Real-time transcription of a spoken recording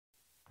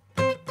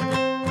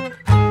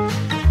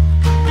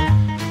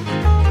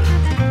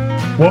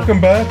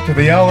Welcome back to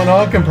the Alan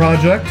Aachen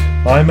Project.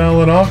 I'm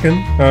Alan Aachen,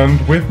 and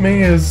with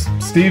me is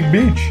Steve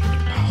Beach.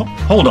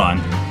 Hold on.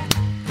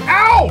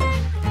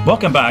 Ow!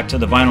 Welcome back to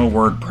the Vinyl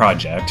Word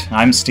Project.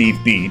 I'm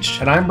Steve Beach.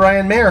 And I'm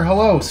Brian Mayer.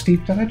 Hello.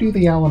 Steve, did I do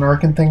the Alan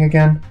Aachen thing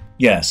again?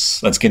 Yes,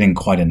 that's getting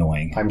quite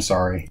annoying. I'm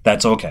sorry.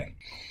 That's okay.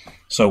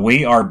 So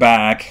we are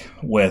back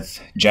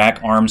with Jack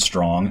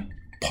Armstrong,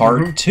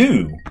 Part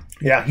 2.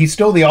 Yeah, he's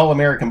still the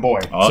All-American boy.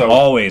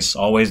 Always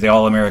the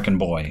All-American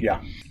boy. Yeah.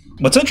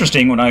 What's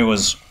interesting, when I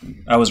was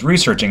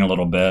researching a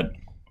little bit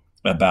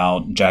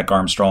about Jack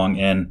Armstrong,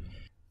 and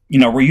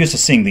we're used to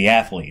seeing the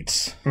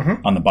athletes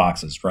on the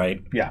boxes, right?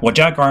 Yeah. Well,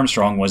 Jack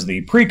Armstrong was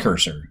the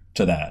precursor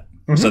to that.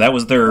 So that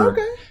was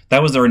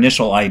their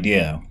initial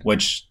idea,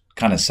 which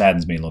kind of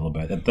saddens me a little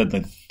bit.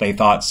 That they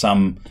thought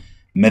some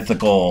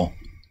mythical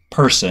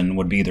person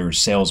would be their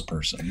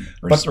salesperson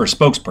or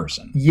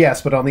spokesperson.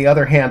 Yes, but on the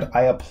other hand,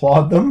 I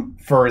applaud them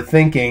for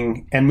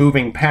thinking and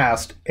moving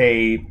past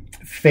a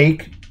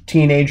fake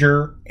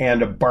teenager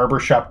and a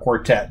barbershop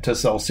quartet to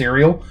sell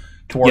cereal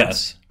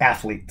towards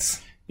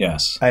athletes.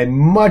 Yes. A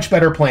much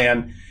better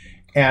plan,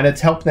 and it's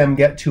helped them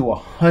get to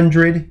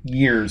 100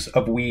 years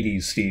of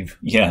Wheaties, Steve.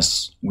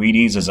 Yes,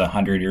 Wheaties is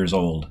 100 years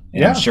old,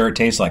 and I'm sure it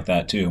tastes like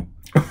that too.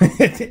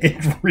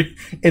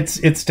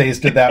 It's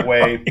tasted that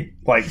way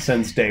like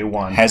since day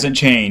one. Hasn't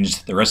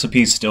changed. The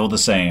recipe's still the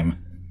same.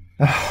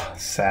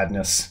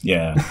 Sadness.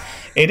 Yeah.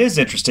 It is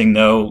interesting,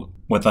 though,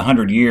 with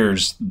 100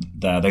 years,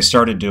 they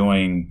started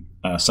doing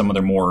some of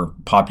their more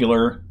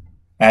popular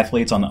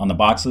athletes on the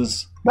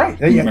boxes. Right.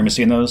 You remember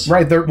seeing those?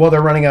 Right. They're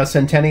running a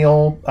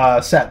centennial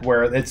set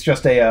where it's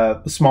just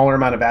a smaller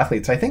amount of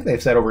athletes. I think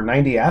they've said over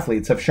 90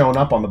 athletes have shown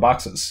up on the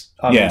boxes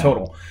in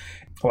total.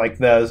 Like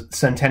the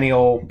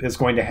centennial is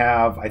going to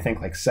have, I think,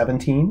 like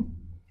 17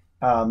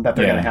 that they're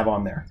going to have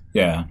on there.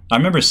 Yeah. I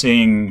remember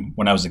seeing,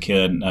 when I was a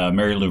kid,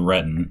 Mary Lou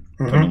Retton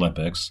from the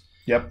Olympics.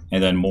 Yep.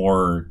 And then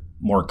more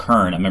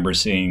current, I remember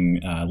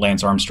seeing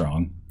Lance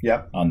Armstrong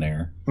on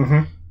there.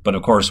 Mm-hmm. But,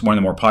 of course, one of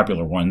the more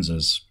popular ones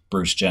is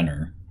Bruce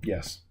Jenner.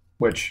 Yes.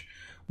 Which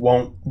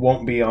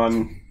won't be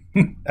on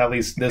at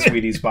least this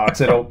Wheaties box.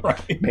 It'll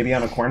maybe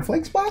on a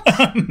cornflakes box?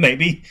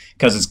 Maybe,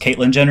 because it's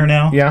Caitlyn Jenner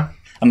now. Yeah.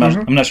 I'm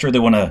not sure they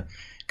want to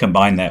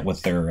combine that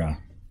with their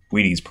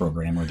Wheaties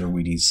program or their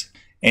Wheaties.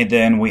 And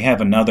then we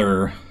have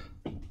another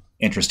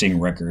interesting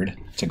record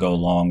to go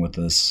along with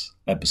this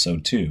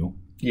episode too.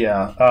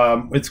 Yeah.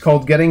 It's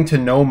called Getting to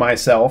Know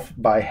Myself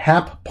by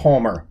Hap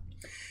Palmer.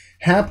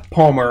 Hap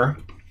Palmer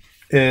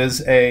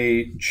is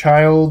a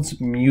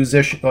child's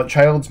music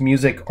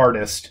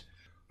artist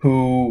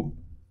who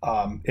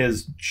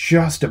is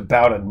just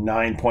about a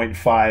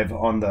 9.5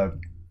 on the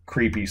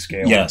creepy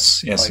scale. Yes,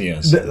 he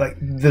is.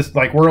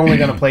 We're only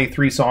going to play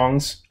 3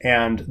 songs,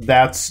 and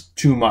that's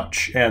too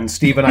much. And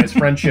Steve and I's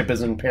friendship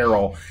is in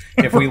peril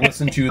if we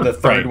listen to the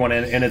third one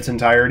in its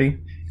entirety.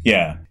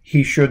 Yeah.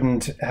 He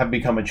shouldn't have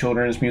become a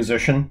children's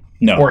musician.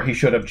 No. Or he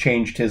should have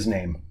changed his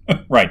name.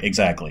 Right,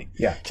 exactly.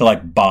 Yeah. To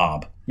like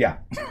Bob. Yeah.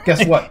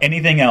 Guess what?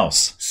 Anything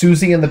else?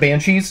 Susie and the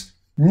Banshees,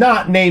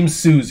 not named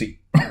Susie.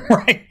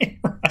 Right.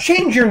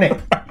 Change your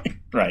name.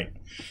 Right.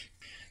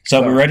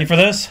 So, we ready for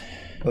this?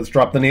 Let's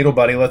drop the needle,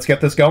 buddy. Let's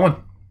get this going.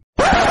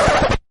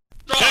 Jack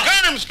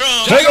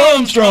Armstrong! Jack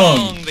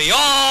Armstrong! The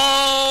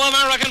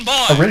All-American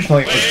Boy!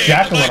 Originally, it was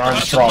Jacqueline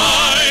Armstrong.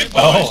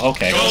 Oh,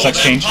 okay.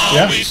 Sex change?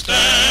 Yeah.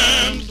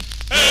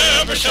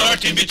 Ever shall our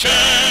team be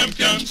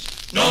champions,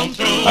 known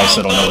through I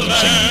still don't know what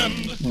they're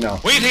singing. No.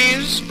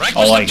 Wheaties, breakfast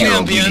All I of hear are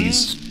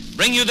champions,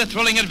 bring you the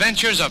thrilling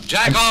adventures of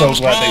Jack I'm Armstrong.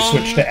 so glad they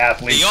switched to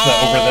athletes the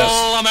over this.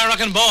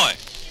 All-American Boy.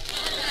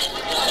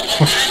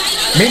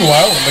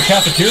 Meanwhile, in the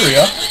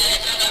cafeteria...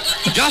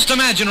 Just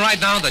imagine right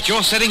now that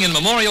you're sitting in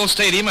Memorial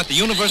Stadium at the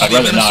University I'd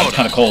rather of Minnesota. not. It's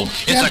kind of cold.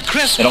 It's a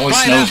crisp, It always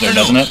bright snows there,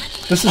 afternoon. doesn't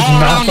it? This is All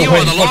not around the you way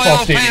are the football loyal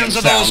stadiums fans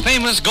of those sound.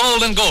 famous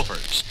Golden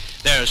Gophers.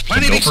 There's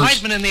plenty of Gophers?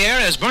 excitement in the air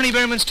as Bernie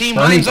Behrman's team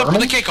Bernie lines up for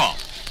Berman? the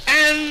kickoff.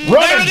 And there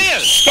Running, it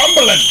is.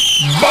 stumbling,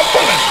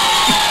 bumbling.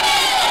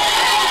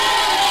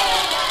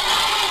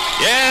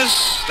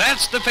 Yes,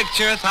 that's the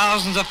picture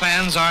thousands of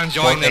fans are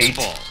enjoying Or this 8.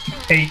 fall.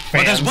 8 fans.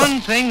 But there's one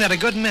thing that a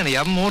good many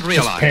of them won't His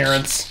realize.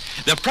 parents.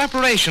 The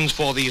preparations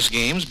for these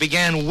games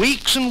began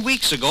weeks and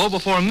weeks ago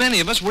before many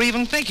of us were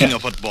even thinking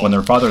of football. When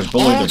their fathers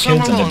bullied their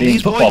kids into being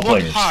football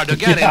players. Hard to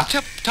get in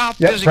tip-top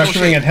Yep, physical pressuring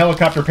shape. and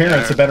helicopter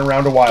parents have been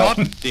around a while.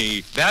 Taught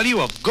the value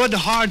of good,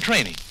 hard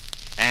training.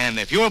 And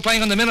if you were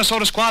playing on the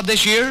Minnesota squad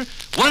this year,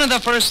 one of the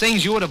first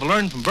things you would have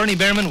learned from Bernie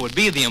Behrman would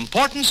be the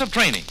importance of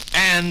training.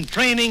 And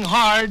training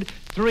hard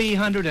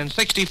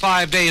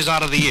 365 days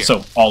out of the year.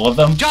 So, all of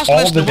them? Just All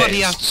listen the to what days.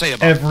 he has to say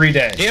about Every it.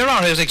 day. Here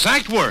are his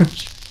exact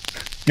words.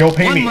 You'll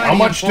pay me One how mighty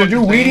much to do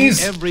important thing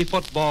Wheaties? every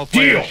football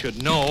player Deal.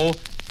 should know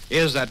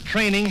is that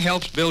training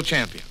helps build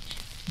champions.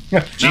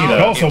 Gee, Now, it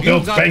also if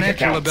builds you've got bank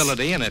natural accounts.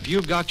 ability and if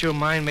you've got your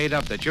mind made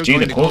up that you're Gee,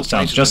 going the to quote go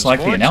sounds places just in like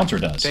the sports, announcer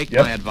does. Take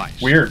Yep. my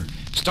advice. Weird.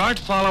 Start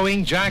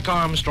following Jack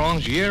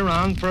Armstrong's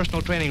year-round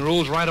personal training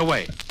rules right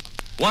away.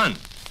 1.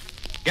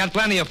 Get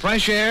plenty of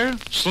fresh air,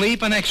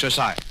 sleep, and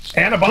exercise.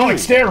 Anabolic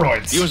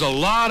steroids. Use a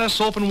lot of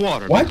soap and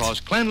water What? because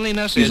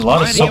cleanliness Use is a lot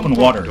of mighty soap and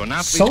important water. to an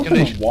athlete's Soap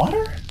condition. and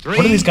water? 3,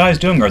 What are these guys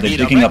doing? Are they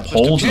eat a digging up breakfast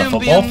of holes in the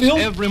football champions field?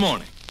 every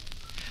morning.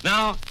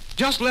 Now,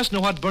 just listen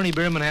to what Bernie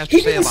Bierman has to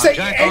He say didn't about say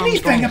Jack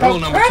anything Armstrong rule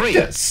about number 3.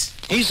 practice.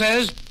 He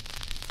says,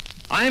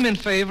 I'm in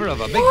favor of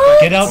a big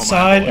Get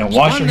outside and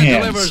wash your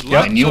hands,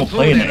 and you will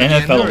play in the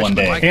NFL one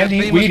day. And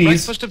eat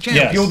Wheaties.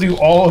 Yes. You'll do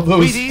all of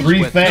those Wheaties 3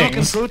 with milk and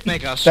things fruit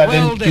make a that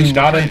swell do dish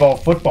not to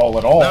involve football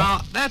at all.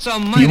 Now, that's a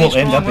mighty will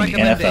end strong up in the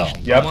recommendation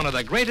NFL. Yep. from one of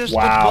the greatest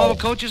Wow. football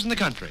coaches in the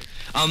country.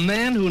 A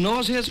man who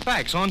knows his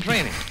facts on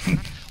training. Why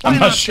I'm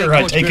not not sure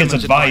I Coach take his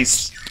Bierman's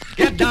advice.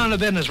 Get down to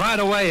business right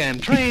away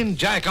and train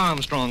Jack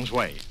Armstrong's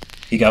way.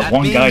 He got That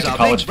one guy means to a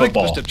college big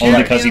football breakfast of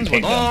only because he champions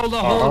paid with all them. the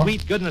whole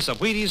wheat goodness of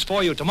Wheaties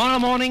for you tomorrow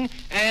morning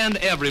and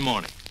every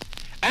morning.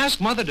 Ask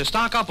Mother to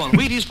stock up on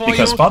Wheaties for you.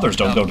 Because fathers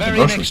don't go to the very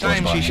grocery next stores,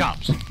 time she Brian.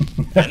 shops.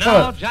 And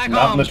now, Jack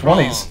Not in the Armstrong,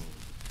 20s.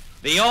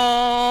 the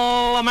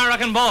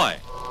all-American boy.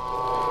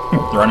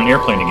 They're on an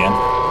airplane again.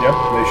 Yep,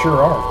 they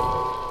sure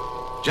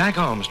are. Jack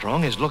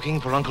Armstrong is looking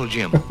for Uncle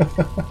Jim.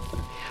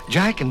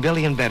 Jack and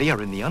Billy and Betty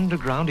are in the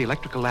underground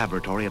electrical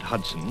laboratory at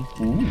Hudson,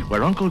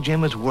 where Uncle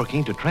Jim is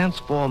working to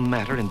transform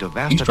matter into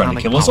vast He's trying to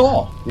atomic kill us power.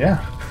 all. Yeah.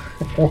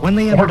 When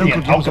they Or entered be Uncle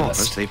an Jim's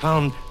alchemist. office, they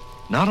found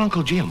not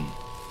Uncle Jim,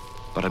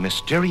 but a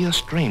mysterious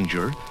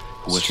stranger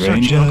who was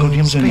searching Uncle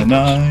Jim's Strangers in the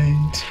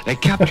papers. night. They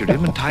captured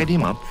him and tied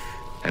him up.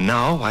 And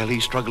now, while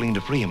he's struggling to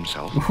free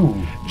himself,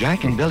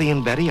 Jack and Billy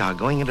and Betty are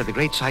going into the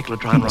great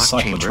cyclotron The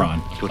rock chamber.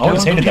 cyclotron. to I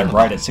always tell hated Uncle that Jim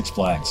ride about at Six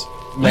Flags.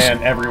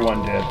 Man,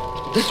 everyone did.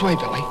 This way,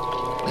 Billy.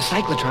 The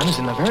cyclotron is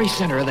in the very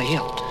center of the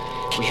hill.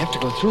 We have to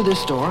go through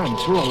this door and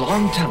through a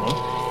long tunnel,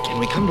 and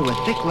we come to a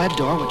thick lead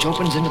door which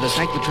opens into the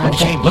cyclotron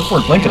chamber. Look for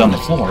a blanket on the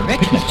floor, a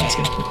picnic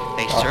basket.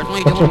 They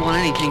certainly don't want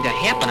anything to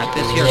happen if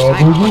this here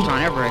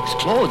cyclotron ever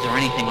explodes or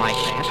anything like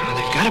that. Oh,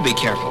 they've got to be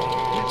careful.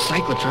 That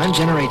cyclotron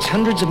generates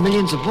hundreds of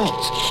millions of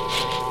volts.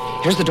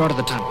 Here's the door to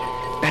the tunnel.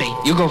 Betty,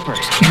 you go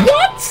first.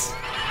 What?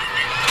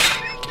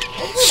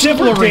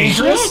 Chivalry!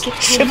 Dangerous.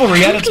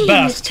 Chivalry at its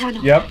best.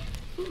 Yep.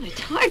 It's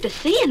hard to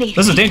see anything.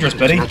 This is dangerous,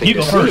 Betty. Nothing You go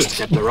to see first.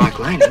 except the rock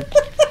lining.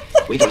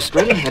 We go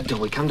straight ahead till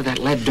we come to that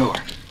lead door.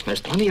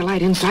 There's plenty of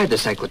light inside the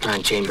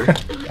cyclotron chamber.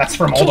 That's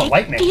from all the Do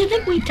lightning. you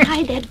think we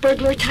tied that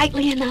burglar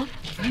tightly enough?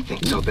 I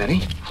think so,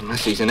 Betty.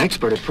 Unless he's an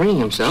expert at freeing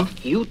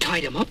himself. You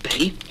tied him up,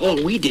 Betty.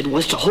 All we did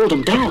was to hold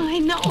him down. I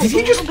know. Did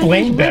he just but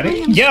blame he's Betty?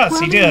 wiggling and Yes, he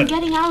squirming did. and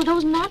getting out of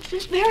those knots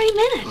this very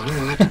minute. Well,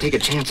 we'll have to take a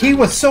chance. He on it.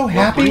 was so We'll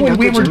happy find when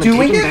we Uncle were Jim and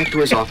doing take him it. back to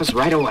his office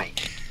right away.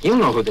 You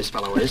know who this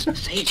fellow is.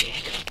 Say,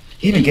 Jack.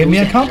 He even gave me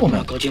a Who's that compliment.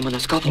 Uncle Jim in a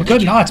scuffle.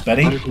 Good knots,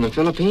 Betty. Butter from the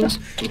Philippines?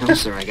 No,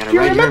 sir, I got it You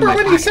right here in remember my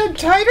when pocket. he said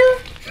tighter?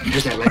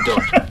 Here's that lead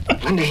door.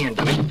 Lend a hand,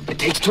 Billy. It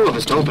takes 2 of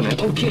us to open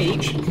it. Okay.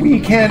 We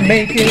can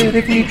make it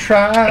if we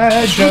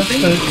try, just the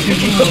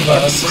 2 of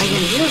us. Right in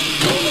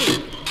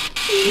here.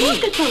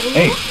 Look at the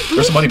Hey,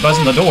 there's somebody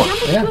buzzing the door.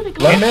 Yeah,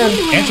 let him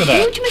in. Answer that.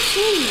 Huge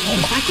machine.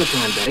 The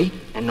cyclotron, Betty.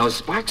 And those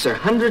sparks are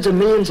hundreds of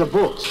millions of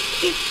volts.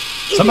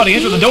 Somebody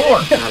enter the door.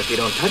 Not if you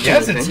don't touch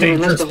Yes, anything. it's unless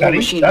dangerous, the whole Betty.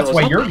 machine That's goes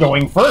why up. you're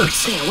going first.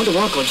 Say, I wonder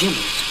where Uncle Jim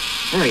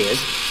is. There he is.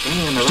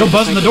 Standing on the Still right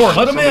buzzing the cyclotron door. with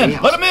Let him somebody in.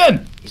 else. Let him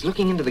in. He's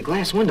looking into the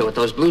glass window at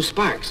those blue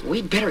sparks.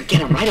 We'd better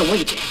get him right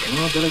away, Jack.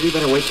 No, Billy, we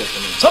better wait just a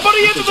minute.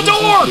 Somebody enter the Uncle Jim seems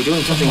to be door.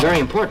 doing something very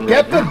important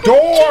Get right the now.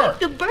 door!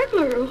 The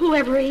burglar, or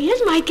whoever he is,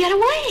 might get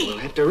We'll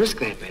away. have to risk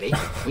that, Betty.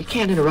 We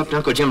can't interrupt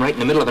Uncle Jim right in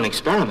the middle of an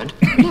experiment.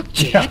 Look,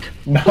 Jack.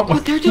 Not when,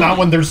 what they're doing. not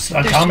when there's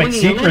They're atomic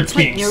swinging a lead secrets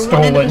plate being near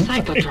one end of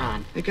stolen. the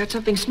cyclotron. They've got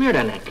something smeared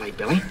on that plate,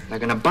 Billy. They're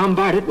going to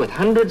bombard it with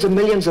hundreds of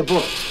millions of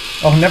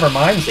volts. Oh, never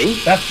mind.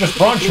 See? That's just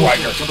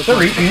Braunschweiger.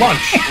 They're eating lunch.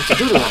 That's a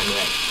doodle line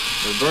ray.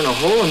 They'll burn a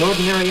hole in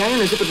ordinary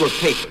iron as if it were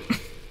paper.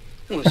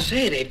 Well,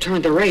 say, they've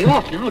turned the ray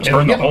off now, Jack.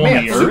 Turn the Yeah, hole man,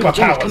 in the super earth.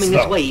 Jim's powers, coming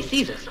this though. way. He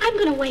sees us. I'm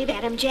gonna wave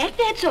at him, Jack.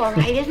 That's all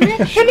right, isn't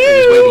it? He's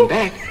waving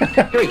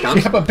back. Here he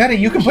comes. Yeah, but Betty,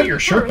 you can put your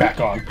shirt back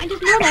on. I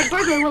just know that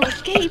burglar will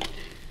escape.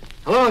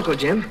 Hello, Uncle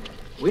Jim.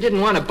 We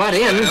didn't want to butt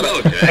in.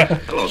 Hello, Jack.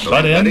 Hello,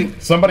 Butt in. Betty.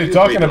 Somebody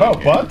talking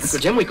about butts? Uncle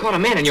Jim, we caught a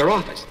man in your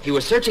office. He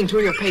was searching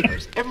through your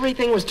papers.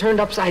 Everything was turned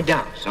upside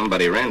down.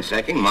 Somebody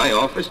ransacking my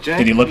office, Jack?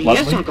 Did he look Yes,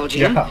 lovely? Uncle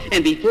Jim. Yeah.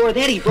 And before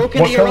that, he broke What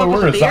into your color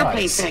office were at his the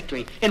airplane eyes?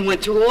 factory and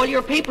went through all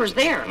your papers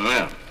there.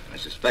 Well, I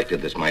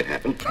suspected this might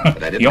happen,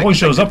 but I didn't He always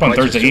shows expect up it on quite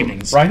so Thursday soon.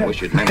 evenings. Right? We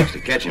should manage to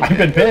catch him. I've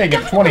been paying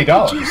him $20. Tied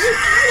up now.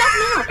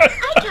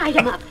 I tied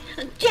him up.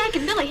 Jack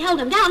and Billy held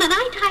him down, and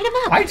I tied him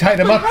up. I tied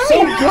him Well, up hurry,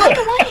 so now, good.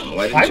 walk away.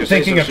 Why didn't I'm you say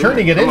thinking so of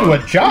turning sooner? it into Come a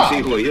on, job. You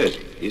see who he is.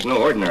 He's no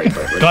ordinary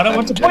burglar. God, I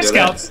went to can Boy tell you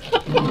that.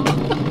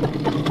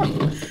 Scouts.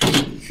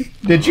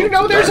 Did you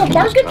know there's a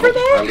market for I'll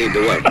that? lead the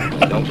way.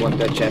 I don't want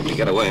that chap to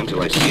get away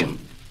until I see him.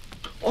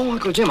 Oh,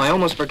 Uncle Jim, I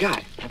almost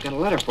forgot. I've got a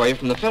letter for you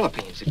from the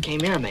Philippines. It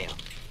came airmail.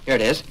 Here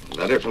it is.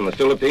 Letter from the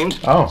Philippines?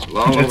 Oh, It's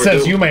long it says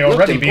overdue. you may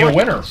already be a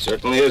winner.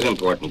 Certainly is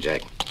important,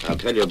 Jack. I'll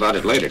tell you about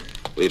it later.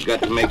 We've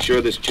got to make sure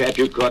this chap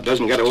you caught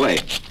doesn't get away.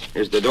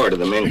 Here's the door to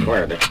the main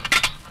corridor.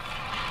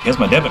 He has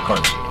my debit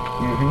card.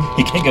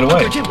 He can't get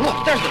away. Uncle Jim,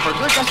 look, there's the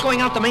burglar just going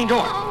out the main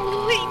door.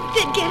 Oh, he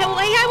did get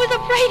away. I was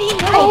afraid he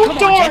would. Oh, Come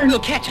on, darn. Jack, we'll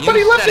catch him. But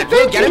he left it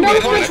We'll get him.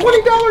 $15 for a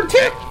 $20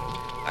 tip.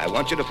 I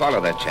want you to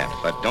follow that chap,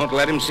 but don't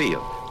let him see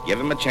you. Give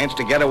him a chance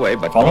to get away,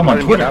 but Follow don't him on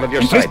let him Twitter get out of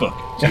your and sight.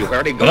 Facebook. See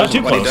where he But not goes too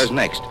and what he close. does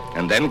next,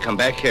 and then come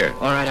back here.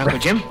 All right, Uncle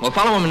Jim. We'll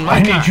follow him in my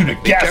I car. need you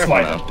to Be careful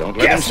gaslight now. him. Don't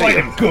let him see Gaslight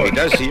you. him If good. he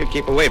does see you,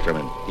 keep away from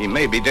him. He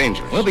may be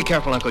dangerous. We'll be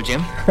careful, Uncle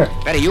Jim.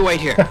 Betty, you wait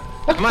here.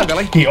 Come on,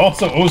 Billy. He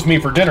also owes me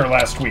for dinner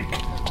last week.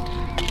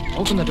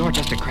 Open the door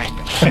just a crack,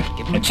 Billy.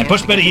 Give him a And chance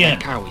push to Betty get in.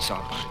 that car we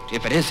saw.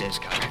 If it is his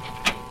car.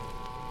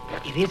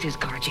 It is his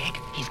car, Jack.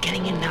 He's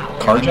getting in now.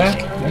 Carjack?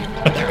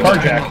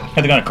 Carjack.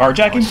 Had they gone to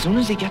carjacking? As soon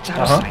as he gets out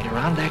of sight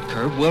around that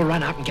curve, we'll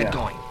run out and get Yeah.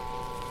 going.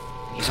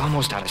 He's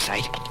almost out of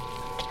sight.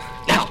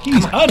 Now, He's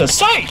come on. out of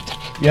sight.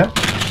 Yep.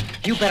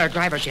 You better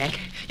drive her, Jack.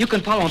 You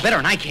can follow him better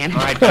than I can. All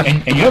right, Billy.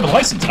 And you have a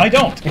license. I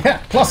don't. Yeah.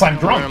 Plus, I'm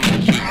drunk.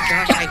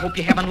 Gosh, I hope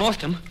you haven't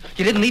lost him.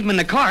 You didn't leave him in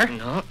the car.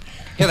 No.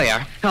 Here they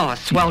are. Oh,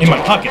 swell. In my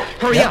Jack. pocket.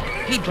 Hurry up.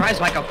 He drives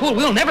like a fool.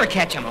 We'll never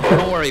catch him.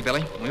 Don't worry,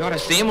 Billy. We ought to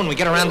see him when we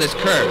get around this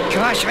curve.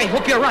 Gosh, I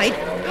hope you're right.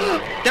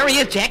 There he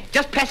is, Jack.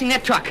 Just passing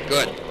that truck.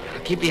 Good. I'll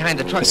keep behind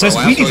the truck It says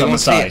for a while so Wheaties he on the won't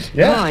see side. us.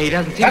 Yeah. Oh, he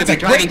doesn't seem That's to a be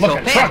driving so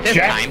great-looking fast truck, this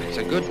Jack. time. It's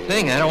a good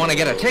thing I don't want to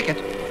get a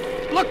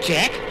ticket. Look,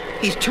 Jack.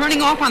 He's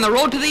turning off on the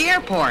road to the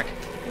airport.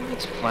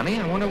 That's funny.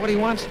 I wonder what he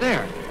wants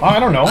there. I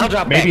don't know. I'll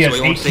drop Maybe back an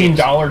so he won't see us.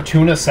 $18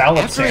 tuna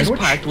salad After he's sandwich.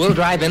 parked, we'll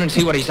drive in and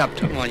see what he's up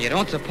to. Well, you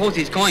don't suppose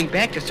he's going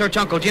back to search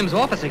Uncle Jim's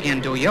office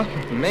again, do you?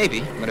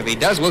 Maybe, but if he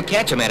does, we'll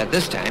catch him at it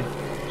this time.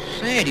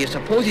 Say, do you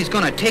suppose he's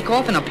going to take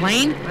off in a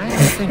plane? I don't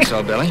think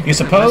so, Billy. You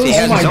suppose? Unless he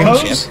has Oh his my own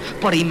gosh.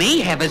 ship. But he may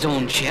have his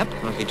own ship.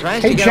 Well, if he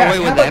tries Hey, to get Jack, away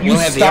how with about that, you we'll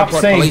have the stop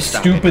airport saying police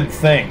stop him. stupid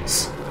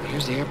things?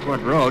 Here's the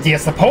airport road. Do you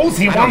suppose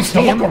he I wants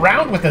don't to see look him.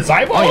 around with his Oh,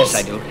 eyeballs? yes,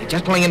 I do. He's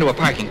just pulling into a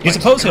parking place. You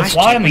suppose he'll Gosh,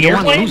 fly Jack, on the we don't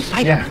want to airplane? lose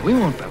sight of Yeah. him. We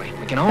won't, Billy.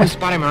 We can always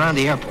spot him around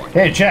the airport.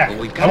 Hey, Jack, But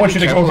we've I gotta want be you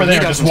to go careful over he there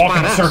and just doesn't walk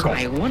in a spot us. circle.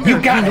 I wonder You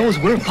if got he it. knows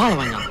we're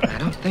following him. I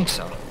don't think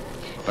so.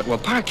 But we'll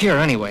park here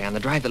anyway on the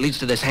drive that leads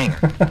to this hangar.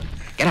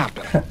 Get out,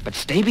 Billy. But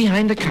stay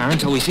behind the car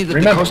until we see that the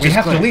Remember, coast we is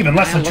have to clear. leave in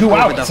less than I'll 2 look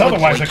over hours. the hood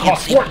Otherwise, so it he can't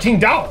costs see.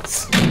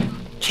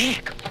 $14.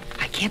 Jack,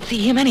 I can't see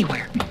him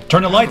anywhere.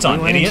 Turn the lights We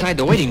on, went idiot. inside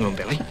the waiting room,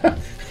 Billy.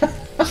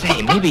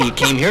 Say, maybe he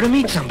came here to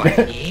meet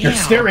somebody. You're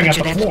staring I'll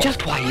at bet the you floor. that's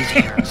just why he's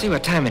here. See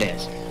what time it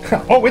is.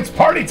 Oh, it's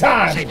party Say,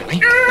 time! Billy,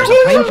 there's a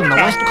plane from the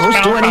West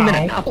Coast due any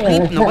minute now. A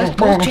plane from the West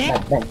Coast,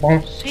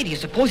 Jack? Say, do you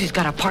suppose he's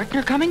got a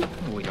partner coming?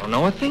 We don't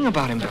know a thing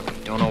about him, Billy.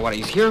 Don't know what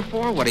he's here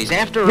for, what he's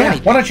after, or Yeah,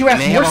 anything. why don't you He ask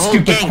may more have a whole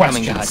stupid gang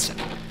coming to questions?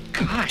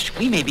 Hudson. Gosh,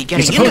 we may be You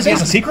getting into suppose he has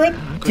a this. secret?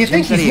 Do you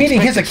think Jim said he's he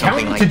meeting his expected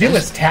something accountant like to do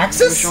this. his Wish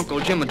taxes? Uncle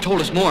Jim had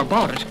told us more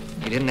about it.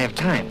 He didn't have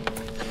time.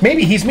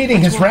 Maybe he's meeting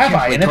his Let's walk rabbi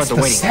carefully and it's toward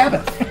the waiting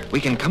Sabbath. room.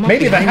 We can come up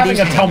Maybe they're behind having these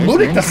a hangars and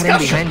Talmudic then cut in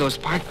discussion. behind those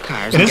parked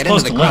cars It and is get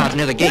close into the to crowds lunch.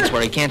 near the gates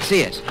where he can't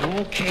see us.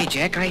 Okay,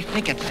 Jack, I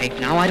think it's safe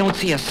now. I don't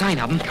see a sign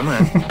of him. Come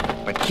on.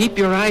 But keep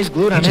your eyes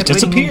glued on He that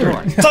just waiting room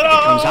door. disappeared. If he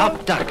comes Ta-da!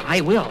 out, duck.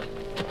 I will.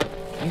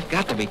 We've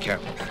got to be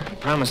careful. We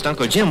promised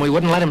Uncle Jim we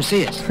wouldn't let him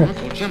see us.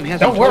 Uncle Jim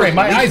hasn't Don't worry, told us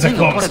my the eyes least are thing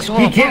of what closed. it's all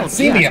He can't about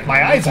see yet. me if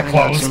my eyes are Find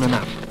out closed. soon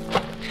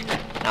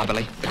enough. Now,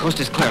 Billy, the coast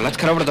is clear. Let's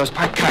cut over to those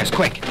parked cars,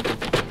 quick.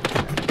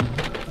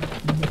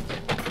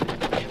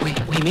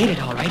 We made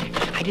it all right.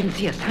 I didn't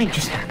see a sign of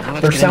him. Now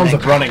let's Their get in sounds that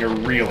of car. running are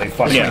really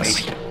frustrating.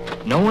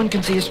 Yes. No one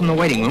can see us from the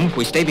waiting room if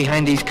we stay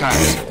behind these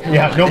cars.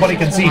 Yeah, nobody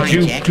can see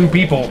two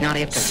people Now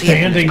they have to see it in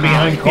standing the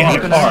behind crowd. Yeah,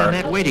 Keep car. an eye on car.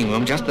 that waiting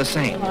room just the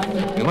same.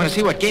 We want to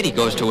see what gate he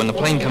goes to when the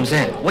plane comes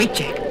in. Wait,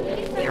 Jack.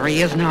 There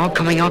he is now,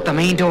 coming out the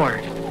main door.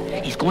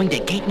 He's going to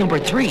gate number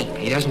 3.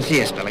 He doesn't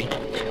see us, Billy.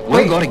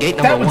 We'll go to gate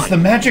that number was 1. the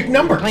magic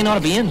number. Plane ought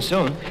to be in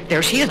soon.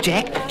 There she is,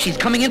 Jack. She's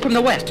coming in from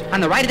the west,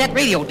 on the right of that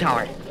radio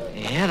tower.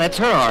 Yeah, that's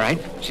her, all right.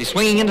 She's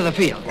swinging into the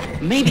field.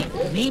 Maybe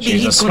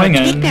She's he's going to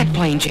a-swinging. take that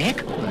plane, Jack.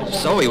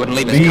 So he wouldn't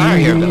leave his car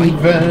here, Billy.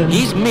 Leaving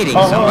He's meeting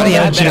on somebody,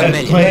 a I bet jet a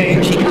million. plane.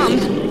 Here she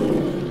comes.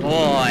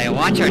 Boy,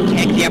 watch her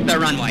taxi up the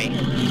runway.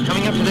 He's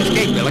coming up to this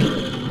gate, Billy.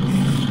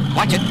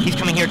 Watch it. He's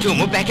coming here, too.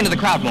 Move back into the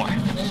crowd more.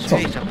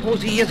 Say,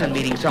 suppose he isn't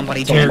meeting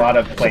somebody, It's a Jack. lot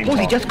of plane Suppose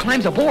he talk. just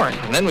climbs aboard.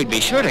 And then we'd be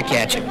sure to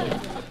catch him.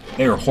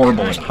 They are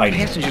horrible at hiding.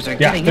 Passengers are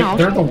Yeah, getting out.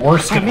 they're the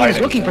worst Our at man is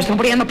hiding. looking for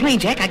somebody on the plane,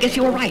 Jack. I guess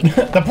you were right.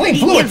 The plane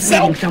He flew is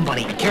itself. meeting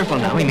somebody. Careful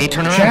now. He may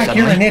turn around Jack,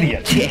 suddenly. you're an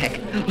idiot. Jack,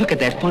 look at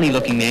that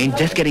funny-looking man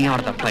just getting out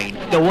of the plane.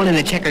 The one in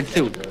the checkered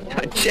suit.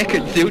 A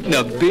checkered suit and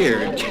a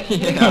beard.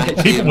 Yeah, I see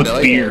People him, with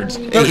Billy. beards.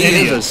 They're He is a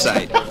idiots.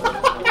 sight.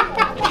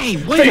 Hey,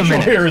 wait a Facial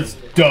minute. hair is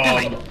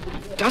dumb.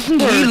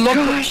 Doesn't he look...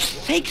 Gosh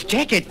sakes,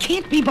 Jack, it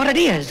can't be, but it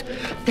is.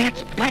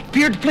 That's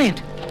Blackbeard Flint.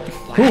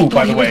 Why, I Who, thought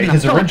by he the was way, in a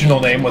his film. original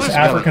name was Was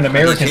African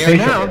American He's here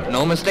facial now. hair.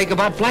 No mistake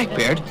about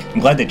Blackbeard. I'm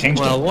glad they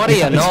changed Well, it. what do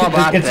you know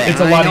about that? It's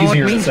a lot I know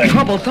easier it to means say.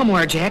 trouble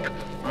somewhere, Jack.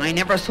 I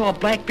never saw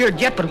Blackbeard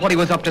yet, but what he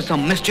was up to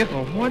some mischief.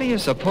 Well, what do you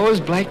suppose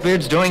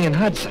Blackbeard's doing in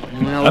Hudson?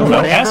 Well, I don't know.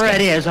 whatever Ask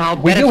it him. is, I'll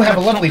We bet do it's have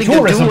got a lovely something to do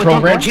tourism with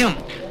program. Uncle Jim.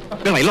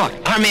 Billy, look,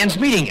 our man's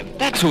meeting him.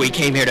 That's who he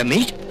came here to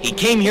meet. He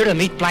came here to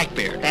meet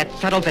Blackbeard. That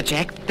settles it,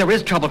 Jack. There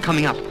is trouble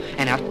coming up.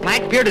 And if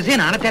Blackbeard is in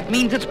on it, that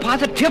means it's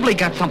positively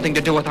got something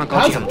to do with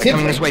Uncle Jim. They're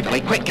coming this way, Billy.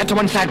 Quick, get to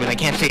one side where they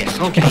can't see us.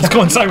 Okay. Let's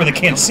go inside where they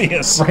can't see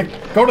us. Right.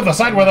 Go to the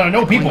side where there are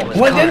no people.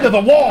 Blend into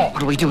the wall. What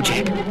do we do,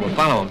 Jack? We'll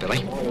follow them,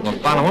 Billy. We'll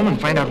follow them and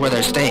find out where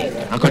they're staying.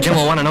 Uncle Jim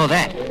will want to know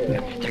that.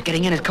 They're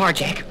getting in his car,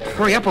 Jack.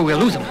 Hurry up or we'll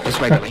lose them.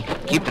 This way, Billy.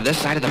 Keep to this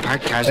side of the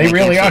parked cars. They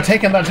really are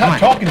taking their time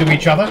talking to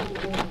each other.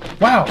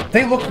 Wow,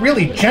 they look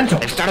really gentle.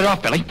 They've started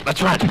off, Billy.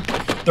 Let's run.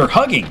 They're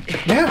hugging.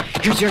 Yeah.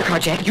 Here's your car,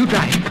 Jack. You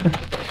drive.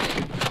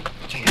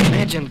 Gee,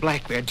 imagine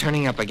Blackbeard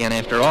turning up again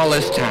after all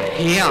this time.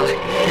 Yeah,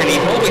 and he's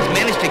always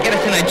managed to get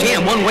us in a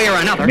jam one way or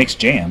another. Makes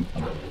jam.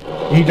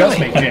 He does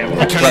make jam.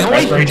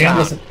 Right, jam.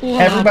 Listen,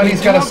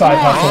 everybody's got a side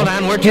hustle. Hold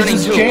on, we're His turning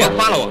is too. jam. We'll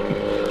follow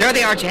them. There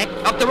they are, Jack.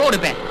 Up the road a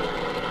bit.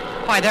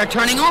 Why, they're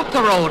turning off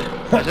the road.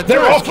 They're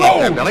off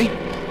road. Billy.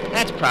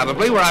 That's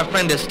probably where our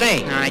friend is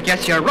staying. I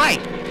guess you're right.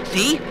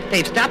 See?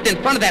 They've stopped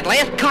in front of that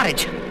last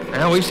cottage.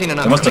 Well, we've seen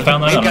enough. They must have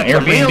found that on an We've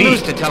got some real Airbnb.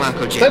 news to tell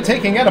Uncle Jim. They're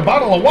taking out a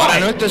bottle of What on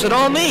wine. earth does it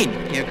all mean?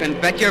 You can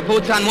bet your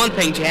boots on one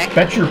thing, Jack.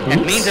 Bet your That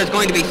boots? means there's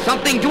going to be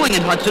something doing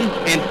in Hudson,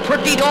 and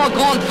pretty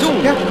doggone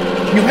soon.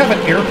 Yeah. You have an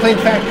airplane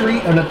factory,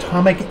 an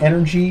atomic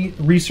energy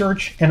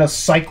research, and a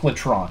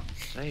cyclotron.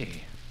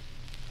 Say,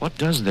 what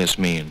does this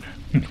mean?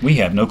 We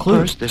have no clue.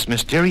 First, this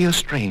mysterious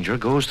stranger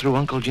goes through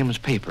Uncle Jim's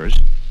papers,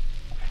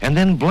 and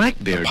then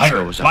Blackbeard Pirate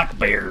shows up.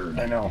 Blackbeard.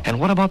 I know. And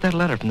what about that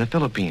letter from the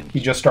Philippines? He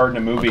just started a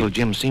movie. Uncle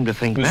Jim seemed to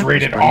think It was that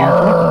rated pretty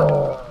important.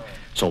 R.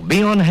 So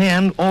be on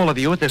hand, all of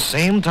you, at the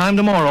same time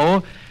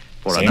tomorrow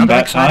for Same another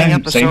bat exciting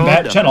time, episode same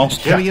bat of channel.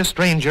 Mysterious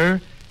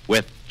Stranger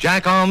with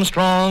Jack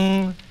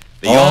Armstrong,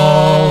 the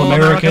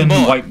All-American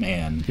boy. white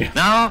man.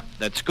 Now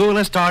that school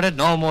has started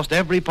in almost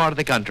every part of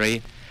the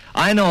country,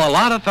 I know a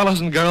lot of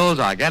fellas and girls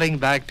are getting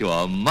back to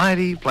a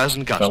mighty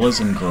pleasant custom. Fellas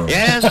and girls.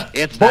 Yes,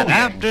 it's that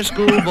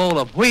after-school bowl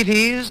of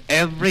Wheaties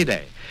every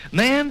day.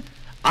 Man,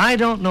 I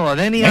don't know of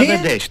any other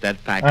dish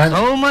that packs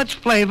so much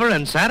flavor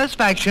and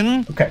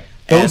satisfaction. Okay.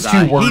 Those as two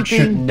a words should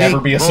heaping never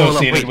big be bowl of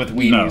associated Wheaties. with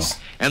Wheaties.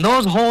 And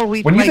those whole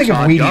wheat When you flakes think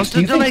of are Wheaties, just do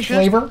you as think delicious,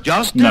 flavor?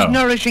 just No. as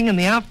nourishing in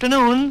the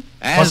afternoon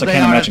as Plus, I they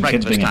can't are at imagine kids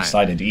breakfast being time.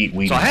 excited to eat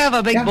Wheaties. So have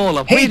a big bowl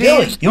of Hey, Wheaties.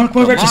 Billy, you want to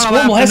come over after school?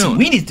 tomorrow We'll have some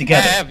afternoon. Wheaties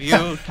together. Have you I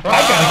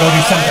gotta go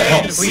do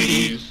something else.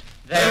 Wheaties?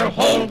 They're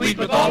whole wheat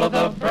with all of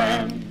the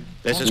bran.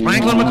 This is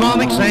Franklin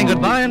McCormick saying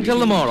goodbye until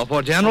tomorrow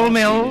for General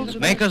Mills,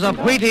 makers of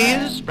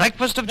Wheaties,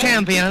 Breakfast of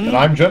Champions. And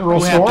I'm General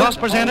who have Store. just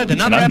presented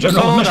another And I'm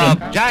General episode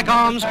Mission. of Jack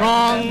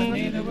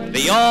Armstrong,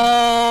 the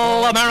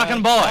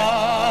All-American Boy.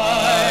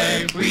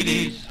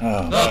 Wheaties,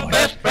 Oh, the boy.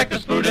 best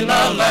breakfast food in the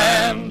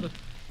land.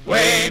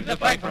 Wave the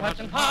flag for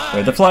Hudson High.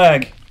 Wave the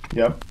flag.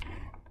 Yep.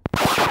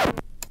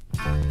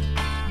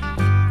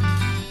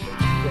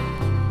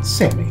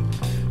 Sammy.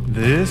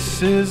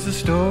 This is the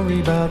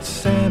story about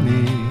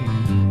Sammy.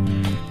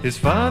 His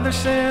father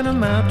sent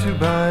him out to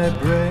buy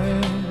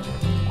bread.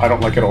 I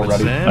don't like it But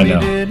already. Sammy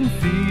know. didn't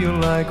feel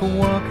like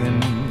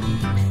walking.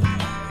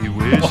 He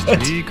wished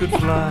What? he could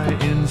fly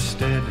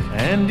instead.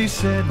 And he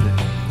said,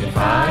 if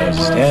I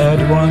was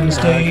Dad, one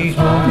stay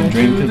home and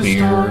drink the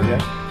beer.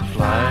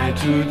 fly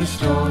to the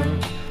store,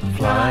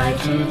 fly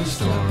to the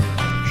store.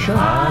 Sure.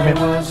 I I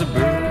mean, was a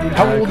bird.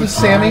 how old is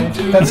Sammy?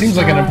 That seems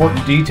like an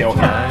important detail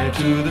here. Fly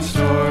to the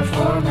store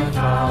for my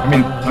father. I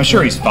mean, I'm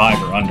sure he's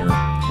 5 or under.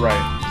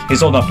 right.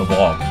 He's old enough to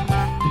walk.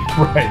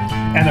 Right.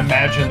 And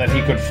imagine that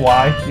he could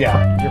fly.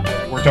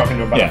 Yeah. We're talking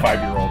to about Yeah. a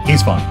 5-year-old.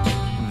 He's fine.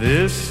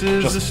 This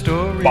is Just the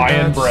story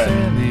buying about bread.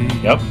 Sammy.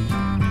 Yep.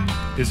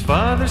 His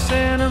father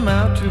sent him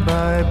out to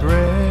buy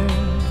bread.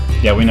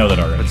 Yeah, we know that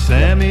already. But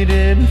Sammy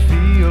didn't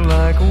feel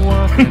like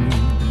walking.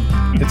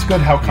 It's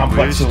good how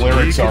complex the Wished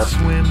lyrics he could are.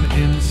 swim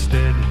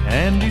instead.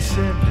 And he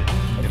said,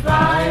 if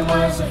I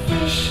was a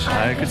fish,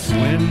 I could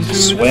swim to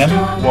Swim?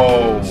 the store.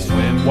 Whoa.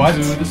 Swim What?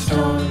 to the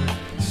store.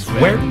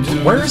 Swim Where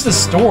to where is the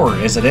store?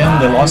 Is it in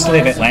the Lost City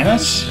of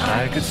Atlantis?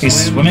 I could He's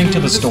swim swimming to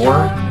the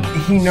store.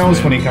 He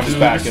knows when he comes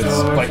back, it's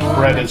like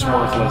bread is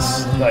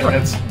worthless. Like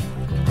it's.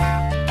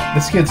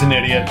 This kid's an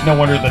idiot. No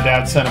wonder the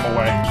dad sent him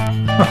away.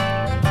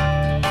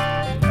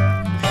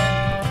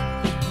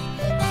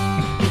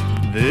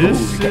 This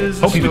is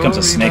the Hope he becomes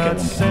a story snake at about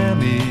one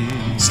point.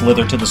 Sammy.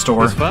 Slither to the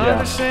store. His father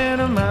Yeah.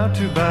 sent him out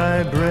to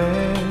buy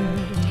bread.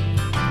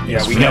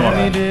 Yeah, we we know know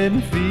Sammy that.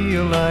 didn't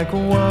feel like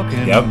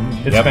walking. Yep.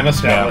 It's yep, been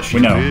established. Yeah,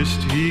 we know.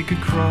 Wished he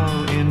could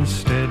crawl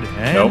instead.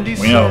 And Nope, he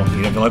we know. said,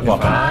 He didn't feel like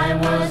walking. I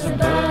was a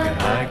bird,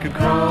 I could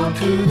crawl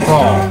to the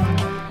Crawl.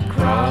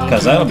 crawl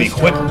Because that'll be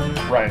quicker.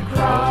 Right.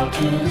 crawl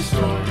to the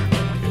store.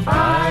 If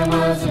I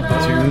was a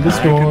bird, To the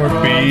store,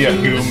 be a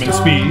human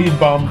speed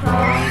bump.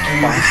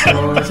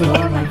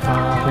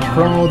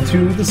 Crawl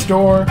to the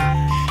store,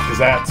 cause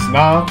that's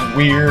not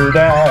weird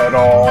at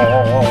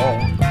all.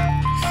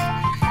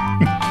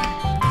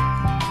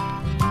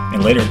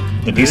 And later,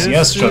 the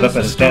DCS showed up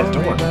at his dad's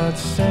door.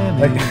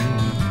 Like,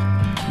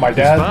 my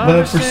dad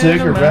left for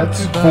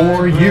cigarettes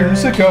 4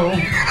 years ago.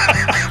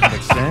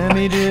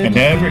 And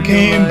never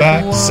came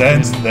back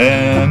since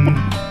then.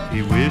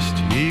 He wished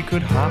he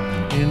could hop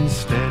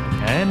instead,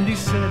 and he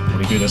said, What do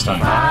we do this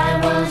time? I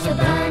was a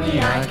bunny,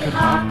 I could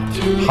hop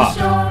to the Hop.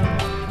 store.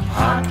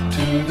 Hop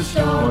to the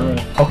store.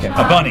 Okay.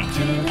 A bunny.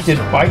 Did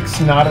bikes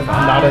not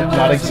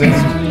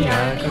exist?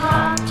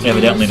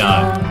 Evidently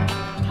not.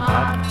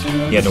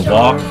 You had to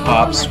walk,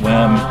 hop,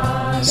 swim,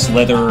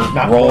 slither,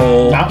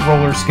 roll. Not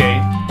roller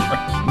skate.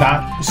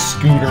 Not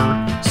scooter,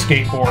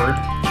 skateboard.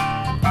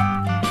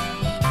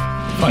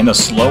 Find the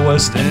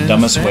slowest and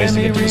dumbest ways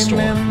to get to the store.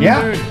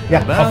 Yeah.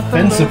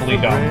 Offensively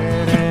dumb.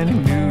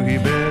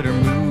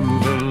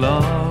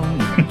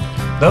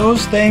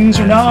 Those things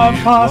are not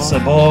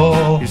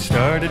possible. He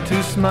started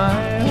to smile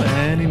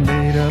and he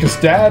made up. Cause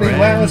Daddy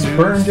last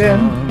burned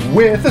in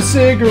with a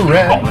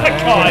cigarette. Oh my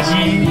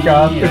gosh. He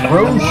got the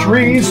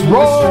groceries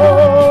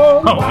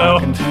wrong. Oh no.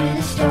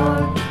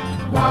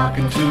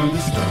 Walking to the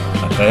store.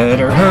 I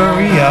better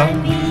hurry up.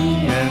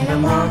 And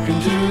I'm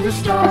walking to the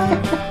store.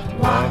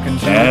 Walking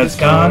to Dad's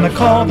gonna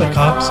call the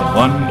cops and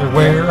wonder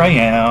where I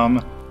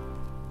am.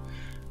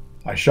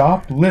 I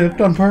shoplifted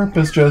on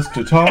purpose just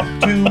to talk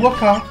to a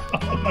cop.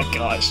 Oh my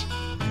gosh.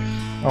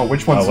 Oh,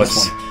 which one's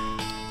this one?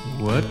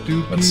 What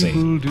do Let's see.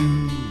 people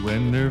do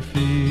when they're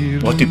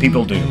feeling What do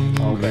people do?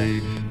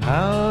 Okay.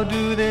 How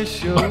do they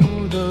show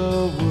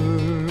the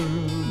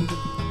world?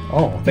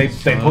 Oh, they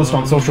post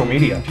on social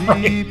media.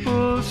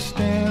 People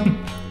stamp.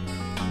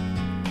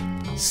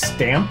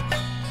 Stamp?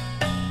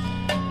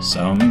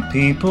 Some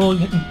people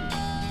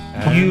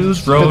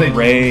use road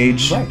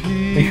rage. Right.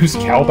 They use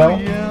cowbell?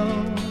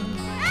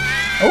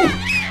 Oh!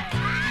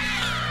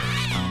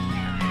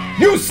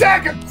 You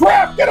sack of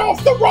crap! Get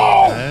off the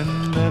road!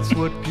 And that's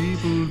what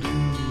people do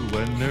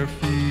when they're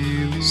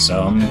feeling.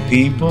 Some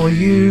people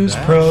use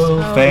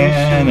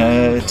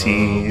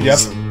profanities. Yep.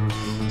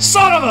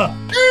 Son of a...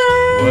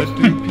 What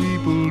do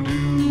people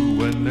do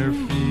when they're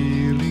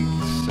feeling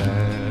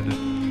sad?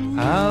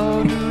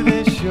 How do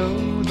they show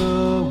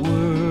the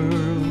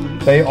world?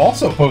 They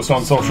also post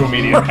on social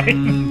media.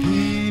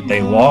 Right.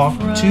 They walk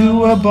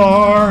to a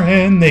bar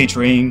and they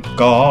drink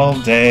all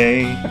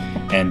day.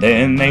 And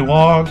then they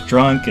walk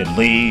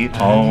drunkenly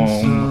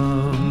home.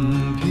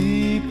 Some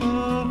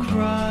people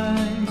cry.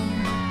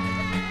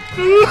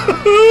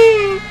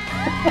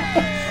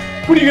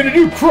 What are you gonna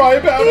do? Cry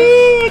about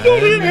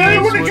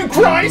it? What did you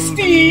cry,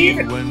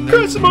 Steve?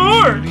 Cry some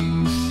more.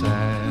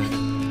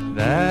 Sad.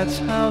 That's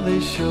how they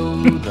show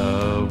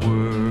the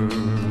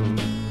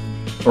world.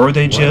 Or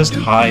they just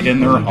hide in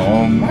their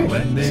home.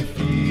 When they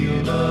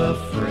feel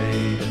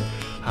afraid,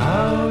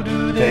 how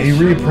do They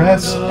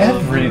repress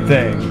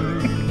everything.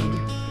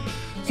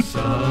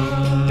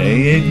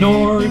 They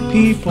ignore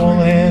people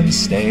and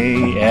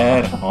stay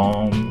at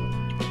home.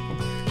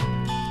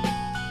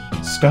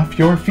 Stuff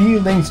your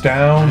feelings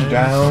down.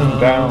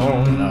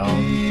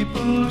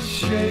 people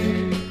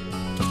shake?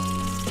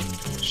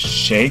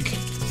 Shake?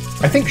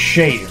 I think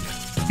shave.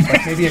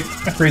 Like maybe it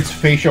creates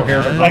facial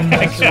hair to I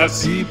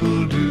guess.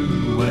 People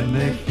do when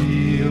they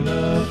feel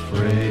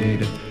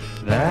afraid.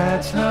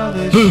 That's how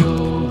they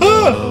show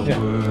the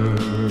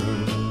world.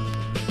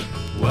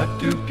 What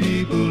do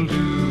people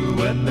do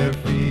when they're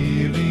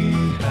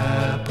feeling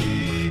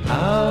happy?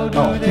 How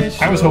do they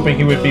show I was hoping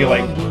he would be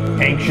like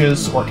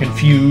anxious or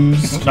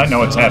confused. I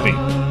know it's happy.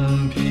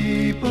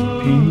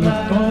 people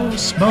People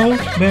smoke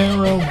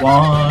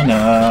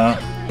marijuana.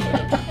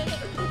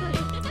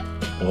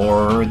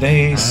 Or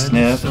they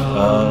sniff a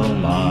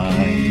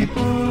line.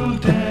 people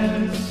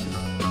dance?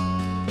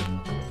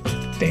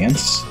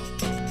 Dance?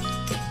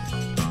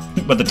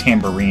 With the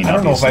tambourine, I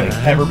don't know if obviously.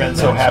 I've ever been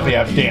so happy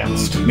I've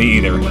danced. Me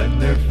either. When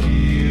they're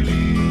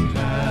feeling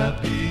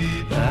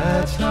happy,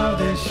 that's how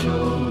they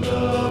show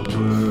the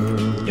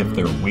world. If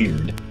they're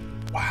weird.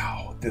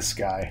 Wow, this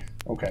guy.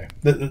 Okay,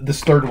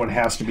 this third one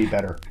has to be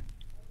better.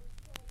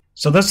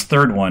 So this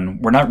third one,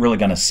 we're not really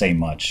going to say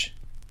much.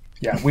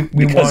 Yeah, we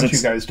Because want you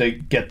it's- guys to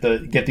get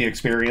the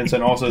experience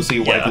and also see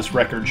why Yeah. this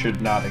record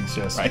should not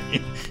exist. Right?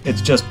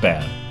 It's just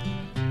bad.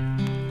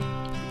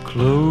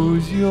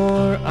 Close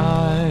your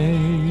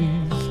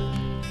eyes.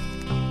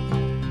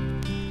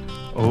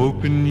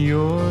 Open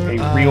your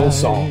A real eyes.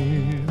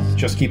 song.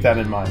 Just keep that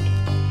in mind.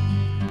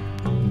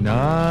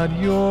 Nod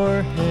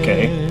your head.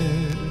 Okay.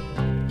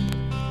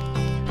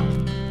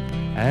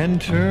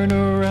 And turn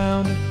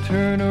around,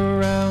 turn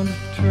around,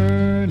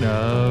 turn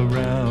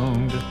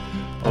around.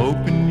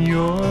 Open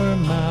your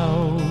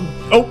mouth.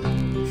 Oh!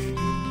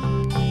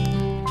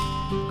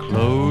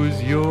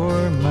 Close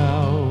your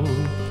mouth.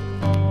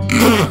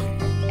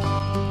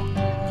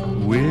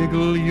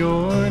 Wiggle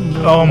your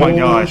nose. Oh my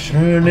gosh.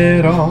 Turn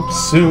it off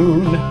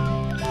soon.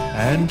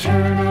 And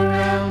turn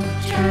around,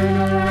 turn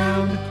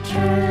around,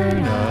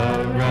 turn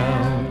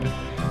around.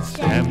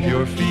 Stamp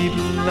your feet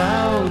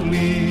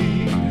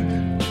loudly.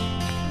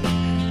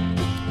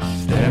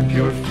 Stamp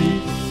your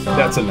feet softly.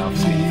 That's enough,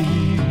 Steve.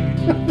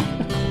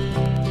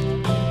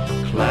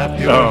 Clap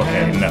your Okay,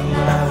 hands no.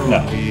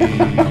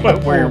 loudly.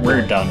 But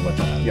we're done with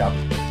that. Yep.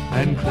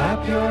 And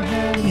clap your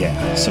hands.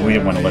 Yeah, so we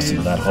didn't want to listen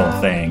to that whole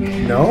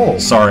thing. No,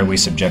 Sorry we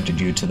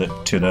subjected you to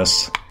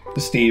this.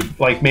 Steve.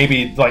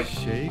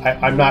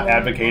 I'm not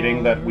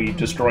advocating that we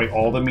destroy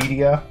all the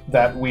media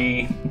that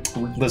we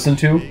listen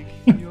to.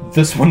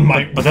 This one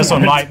might, but this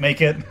one might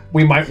make it.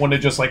 We might want to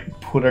just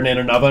like put it in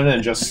an oven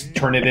and just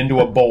turn it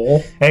into a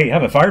bowl. Hey, you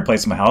have a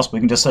fireplace in my house. We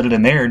can just set it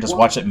in there and just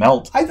watch it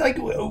melt. I like.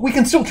 We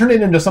can still turn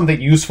it into something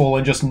useful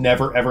and just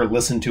never ever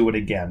listen to it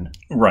again.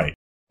 Right.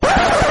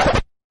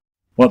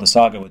 Well, the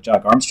saga with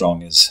Jack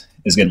Armstrong is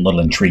getting a little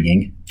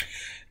intriguing.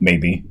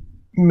 Maybe.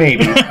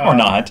 Or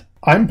not.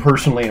 I'm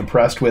personally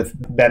impressed with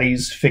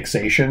Betty's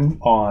fixation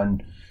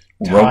on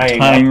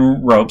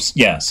tying ropes.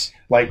 Yes.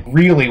 Like,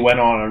 really went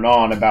on and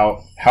on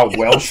about how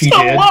well she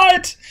did.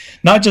 What?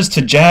 Not just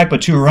to Jack,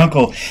 but to her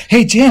uncle.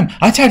 Hey, Jim,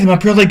 I tied him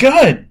up really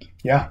good.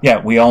 Yeah.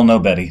 Yeah, we all know,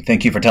 Betty.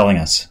 Thank you for telling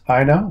us.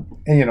 I know.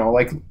 And,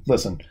 like,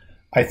 listen,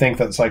 I think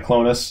that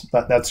Cyclonus,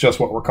 that's just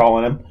what we're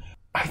calling him.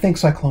 I think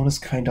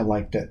Cyclonus kind of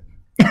liked it.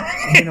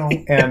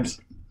 And,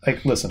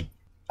 like, listen,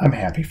 I'm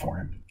happy for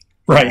him.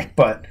 Right.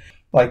 But,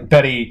 like,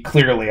 Betty,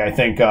 clearly, I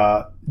think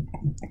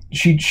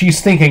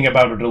she's thinking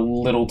about it a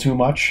little too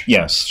much.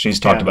 Yes, she's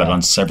talked about it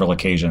on several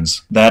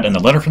occasions. That and the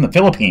letter from the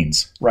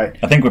Philippines. Right.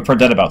 I think we've heard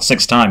that about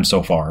 6 times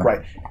so far.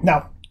 Right.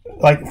 Now,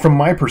 like, from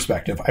my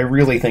perspective, I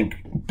really think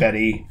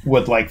Betty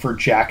would like for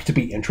Jack to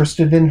be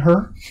interested in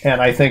her.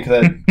 And I think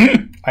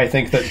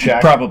that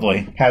Jack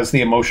probably has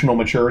the emotional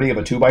maturity of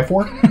a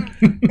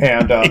 2x4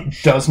 and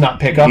does not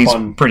pick up He's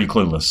on... pretty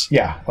clueless.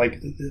 Yeah,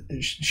 like,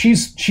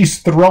 she's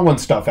throwing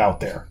stuff out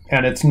there,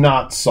 and it's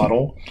not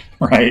subtle.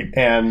 Right.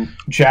 And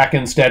Jack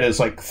instead is,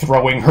 like,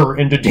 throwing her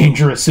into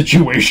dangerous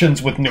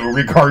situations with no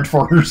regard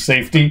for her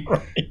safety.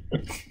 Right.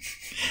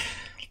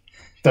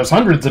 There's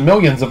hundreds of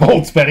millions of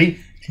volts, Betty.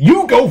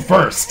 You go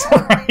first.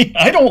 Right.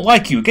 I don't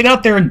like you. Get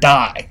out there and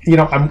die.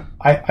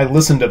 I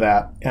listened to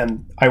that,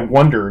 and I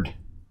wondered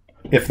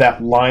if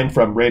that line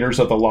from Raiders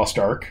of the Lost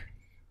Ark,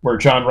 where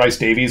John Rhys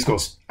Davies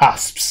goes,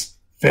 asps,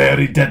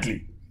 very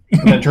deadly,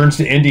 and then turns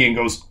to Indy and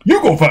goes,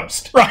 you go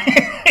first. Right.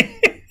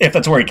 If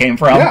that's where he came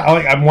from. Yeah,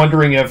 I'm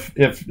wondering if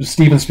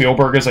Steven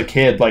Spielberg as a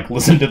kid, like,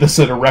 listened to this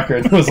at a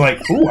record and was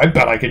like, ooh, I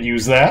bet I could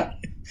use that.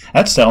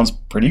 That sounds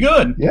pretty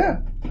good.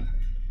 Yeah.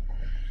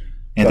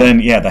 And then,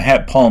 the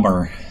Hat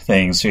Palmer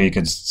thing, so you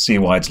could see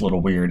why it's a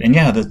little weird. And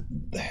I don't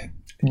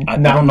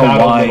know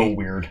why. A little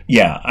weird.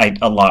 Yeah,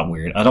 a lot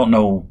weird. I don't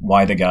know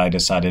why the guy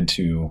decided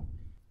to.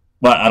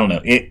 Well, I don't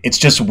know. It's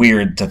just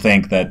weird to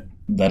think that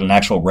an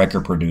actual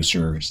record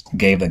producer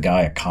gave the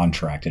guy a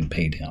contract and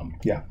paid him.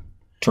 Yeah.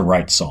 To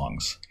write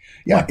songs.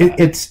 Yeah, like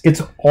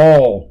it's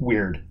all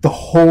weird. The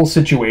whole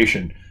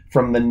situation,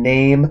 from the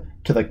name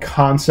to the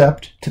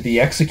concept to the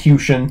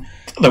execution,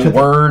 the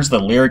words, the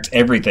lyrics,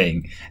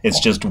 everything. It's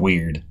just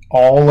weird.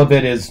 All of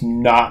it is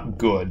not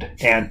good.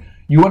 And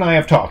you and I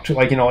have talked,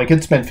 like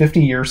it's been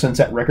 50 years since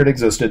that record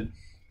existed.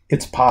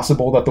 It's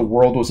possible that the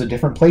world was a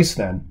different place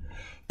then.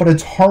 But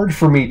it's hard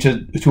for me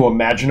to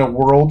imagine a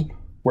world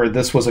where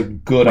this was a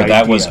good idea.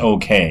 That was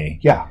okay.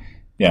 Yeah.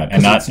 Yeah,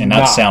 and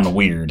not sound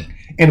weird.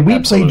 And we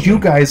played you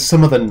guys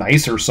some of the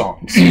nicer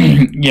songs.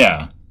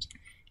 Yeah.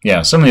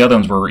 Yeah, some of the other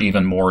ones were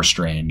even more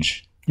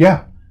strange.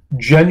 Yeah.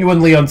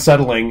 Genuinely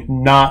unsettling,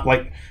 not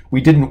like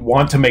we didn't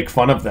want to make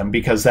fun of them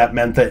because that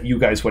meant that you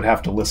guys would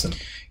have to listen.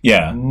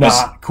 Yeah.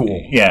 Not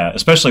cool. Yeah,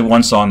 especially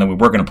one song that we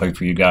were going to play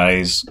for you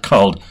guys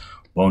called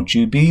Won't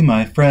You Be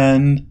My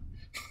Friend?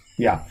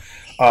 Yeah.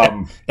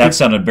 That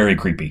sounded very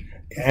creepy.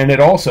 And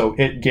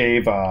it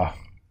gave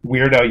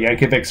Weird Al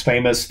Yankovic's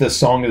famous, this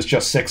song is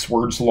just 6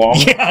 words long.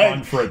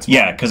 Yeah, for its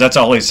because that's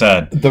all he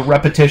said. The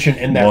repetition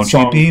in that Won't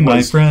song you be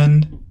my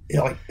friend?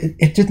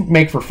 It didn't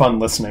make for fun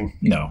listening.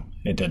 No,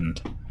 it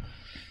didn't.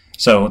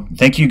 So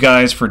thank you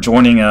guys for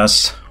joining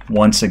us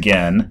once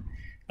again.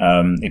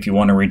 If you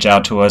want to reach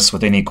out to us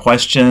with any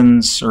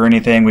questions or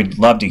anything, we'd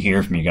love to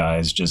hear from you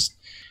guys. Just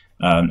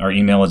our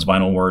email is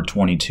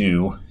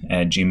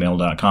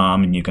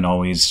vinylword22@gmail.com, and you can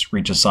always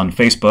reach us on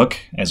Facebook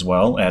as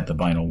well at the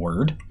Vinyl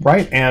Word.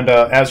 Right, and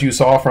as you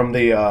saw from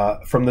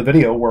the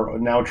video, we're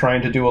now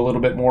trying to do a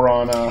little bit more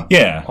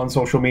on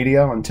social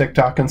media, on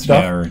TikTok and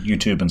stuff, or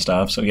YouTube and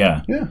stuff. So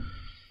yeah.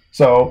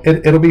 So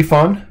it'll be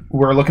fun.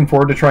 We're looking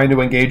forward to trying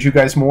to engage you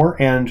guys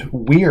more, and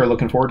we are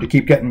looking forward to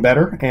keep getting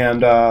better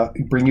and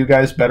bring you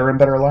guys better and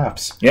better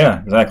laughs.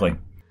 Yeah, exactly.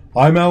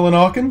 I'm Alan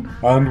Hawken,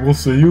 and we'll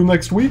see you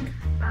next week.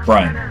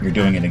 Brian, you're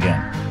doing it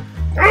again.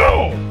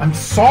 Oh, I'm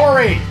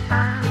sorry.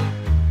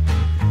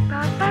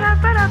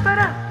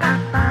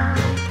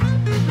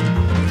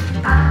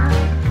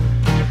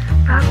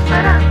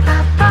 Ba-ba-da-ba-da-ba-da-ba.